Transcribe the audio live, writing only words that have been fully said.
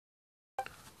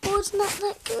it's not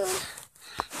that good.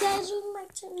 Guys, welcome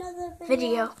back to another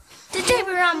video. Today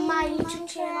we're on my YouTube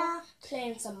channel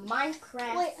playing some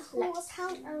Minecraft. Wait, what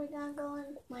account are we gonna go in?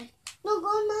 Mine. No, go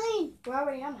on mine. We're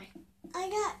already on mine. I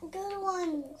got good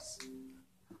ones.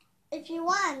 If you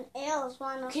want Ales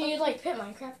one or something. Can you like put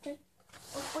Minecraft in?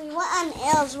 If we want an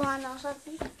Ales one or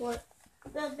something, What?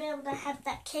 we'll be able to have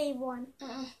that cave one.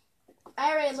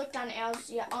 I already looked on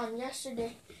Ales on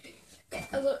yesterday.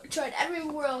 I tried every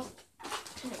world.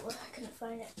 I couldn't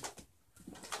find it.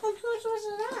 And whose was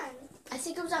it on? I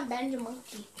think it was on Benjamin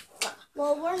Monkey.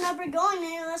 Well, we're never going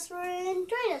there unless we're in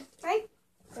training, right?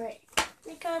 Right.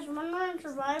 Because when we're in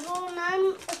survival,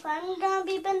 and if I'm gonna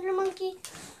be Benjamin Monkey,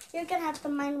 you're gonna have to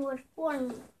mine wood for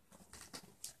me.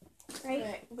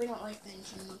 Right? We don't like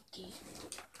Benjamin Monkey.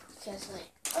 Because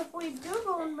if we do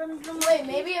go in Benjamin Monkey. Wait,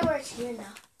 maybe it works here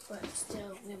now. But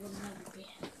still, we will never be.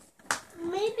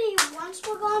 Maybe once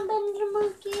we're gone Benjamin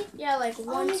Monkey. Yeah, like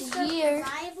once a year.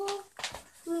 Survival,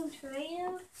 doing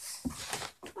creative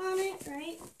on it,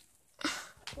 right?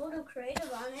 We'll do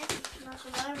creative on it, not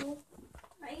survival,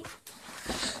 right?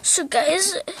 So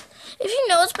guys, if you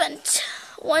know, it's been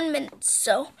 1 minute,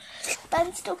 so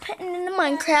Ben's still putting in the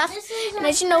Minecraft, and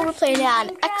as you know, we're playing it on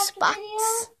Xbox.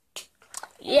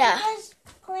 Yeah.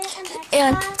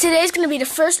 And today's going to be the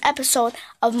first episode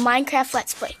of Minecraft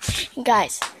Let's Play. And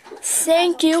guys,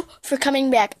 thank you for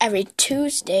coming back every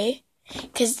Tuesday,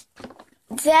 because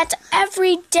that's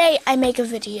every day I make a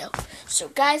video. So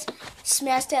guys,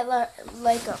 smash that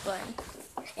like up button.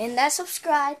 And that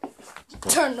subscribe.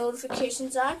 Turn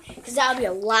notifications on, because that'll be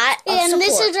a lot of support. And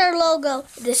this is our logo.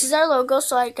 This is our logo,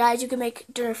 so guys, you can make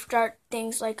start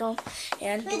things like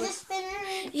and fidget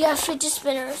spinners. Yeah, fidget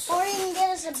spinners. Or you can get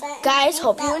us a bat. Guys,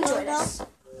 hope you enjoy this.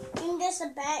 You can get us a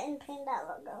bat and paint that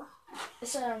logo.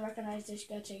 It's an unrecognized dish.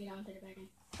 Gotta take it out and put it back in.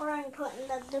 Or I can put in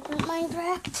that different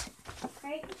Minecraft.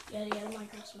 Right? Yeah, the other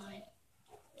Minecraft's mine.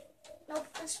 Nope,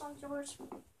 this one's yours.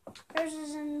 Yours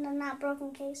is in the not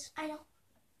broken case. I know.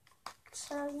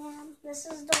 So yeah, this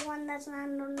is the one that's not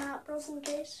in the not broken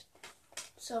case.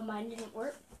 So mine didn't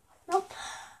work? Nope.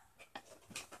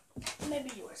 Maybe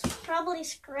yours. Probably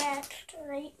scratched,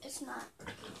 right? It's not.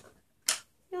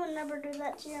 You would never do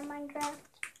that to your Minecraft.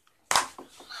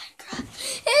 Minecraft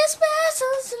is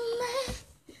special to me.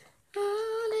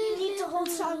 You need to hold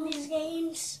on these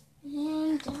games.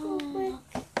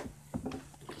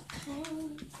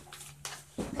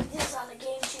 Put this on the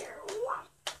game chair.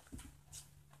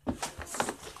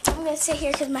 I'm going to sit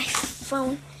here because my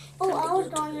phone Oh, I was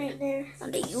going right there.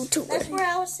 on the YouTube. That's where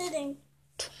I was sitting.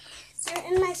 You're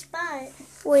in my spot.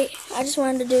 Wait, I just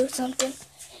wanted to do something.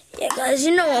 Yeah, guys,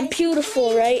 you know I'm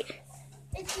beautiful, right?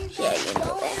 If you Yeah, guys you know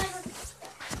don't that. have,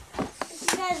 if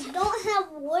you guys don't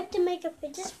have wood to make a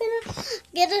fidget spinner,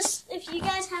 get us. If you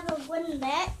guys have a wooden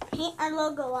bat, paint our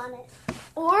logo on it.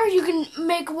 Or you can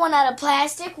make one out of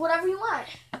plastic, whatever you want.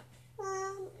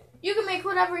 You can make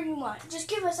whatever you want. Just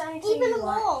give us anything Even you a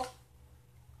want. wool.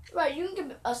 Right, you can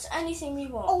give us anything we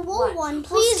want. A wool one.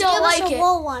 Please We'll still give like us a it.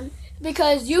 wool one.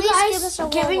 Because you Please guys give us a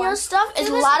wool giving one. us stuff is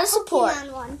Give a us lot of support.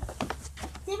 Pokemon one.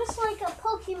 Give us like a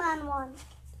Pokemon one.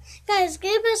 Guys,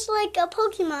 give us like a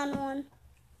Pokemon one.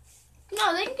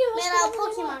 No, they can give us Made out of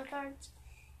whatever they want. Pokemon cards.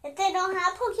 If they don't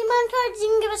have Pokemon cards, you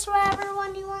can give us whatever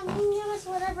one you want. You can give us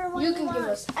whatever one You you can want. give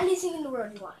us anything in the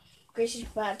world you want. Grace is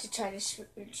about to try to shoot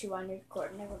you on your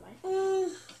record. Never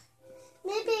mind.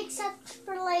 Maybe except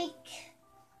for like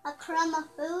a crumb of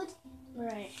food.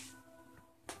 Right.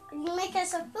 You can make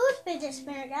us a food fidget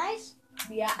spinner, guys.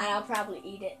 Yeah, and I'll probably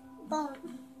eat it. Don't.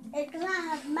 It does not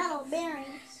have metal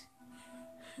bearings.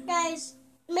 Guys,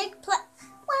 make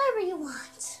whatever you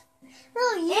want.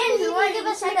 Really, you And if you want, give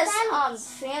us send us McDonald's.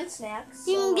 fan snacks.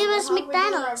 You So can give us how we do in our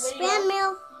McDonald's, video, fan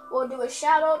mail. We'll do a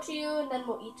shout out to you, and then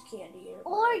we'll eat the candy.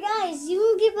 Or guys, you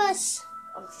can give us.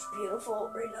 I'm just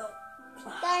beautiful right now.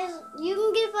 Guys, you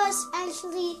can give us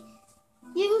actually.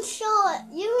 You can show it.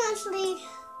 You can actually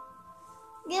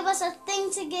give us a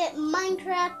thing to get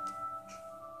Minecraft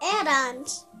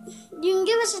add-ons. You can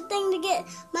give us a thing to get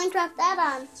Minecraft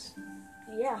add-ons.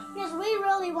 Yeah. Because we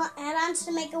really want add-ons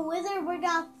to make a wither. We're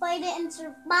gonna fight it in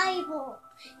survival.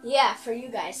 Yeah, for you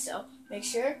guys, so make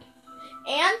sure.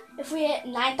 And if we hit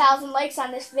 9,000 likes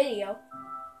on this video,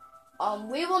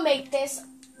 we will make this.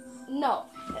 No,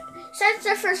 since it's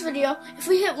our first video, if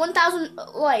we hit 1,000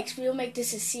 likes, we will make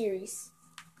this a series.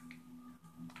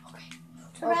 Okay.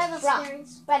 Survival Rob,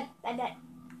 series. Ben.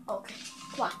 Okay,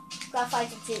 come on, gotta find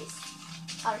some series.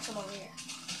 Oh, there's some over here.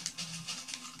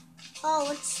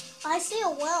 Oh, I see a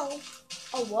well.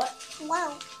 Oh, what?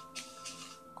 Wow.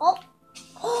 Oh.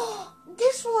 Oh,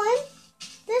 this one.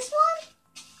 This one?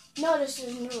 No, this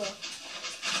is newer.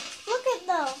 Look at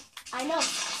though. I know.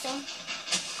 Some.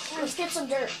 Let's get some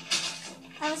dirt.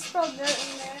 I was throw dirt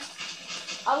in there.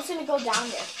 I was gonna go down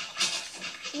there.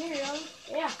 You really?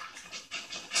 Yeah.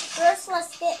 First,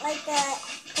 let's get like a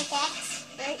pickaxe,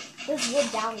 right? There's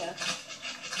wood down there.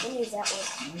 We'll use that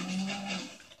wood.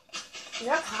 Is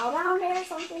there a cow down there or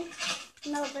something?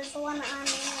 No, there's one on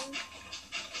land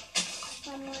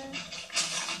somewhere.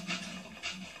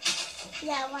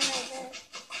 Yeah, one right there.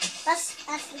 Let's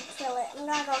actually kill it. I'm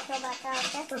gonna go kill that cow,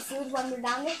 okay? For food when we're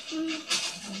down there?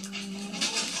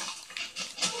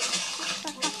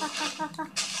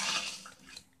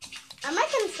 Are my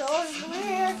controls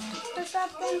weird or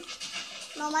something?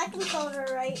 No, my controls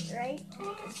are right.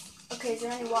 Okay, is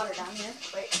there any water down here?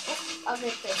 Wait, I'll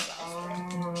get this.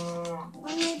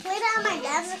 When we played it on my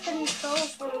dad's, the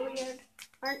controls were weird,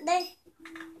 aren't they?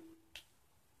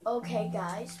 Okay,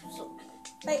 guys. So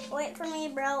Wait for me,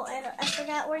 bro. I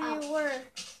forgot where you were.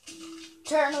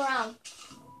 turn around.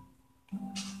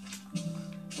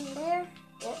 In there?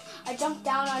 Yep. I jumped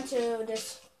down onto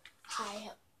this high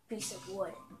piece of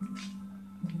wood.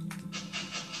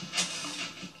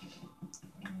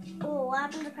 Oh, what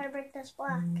happened if I break this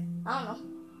block? I don't know.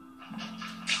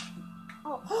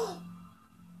 Oh,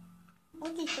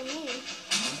 lucky for me.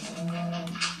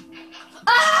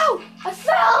 Ow! I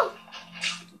fell!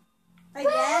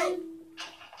 Again?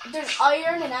 There's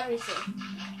iron and everything.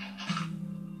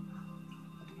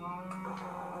 No.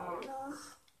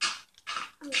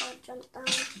 I'm gonna jump down.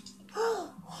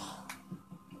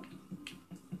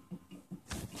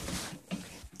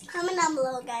 Comment down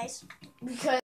below, guys. Because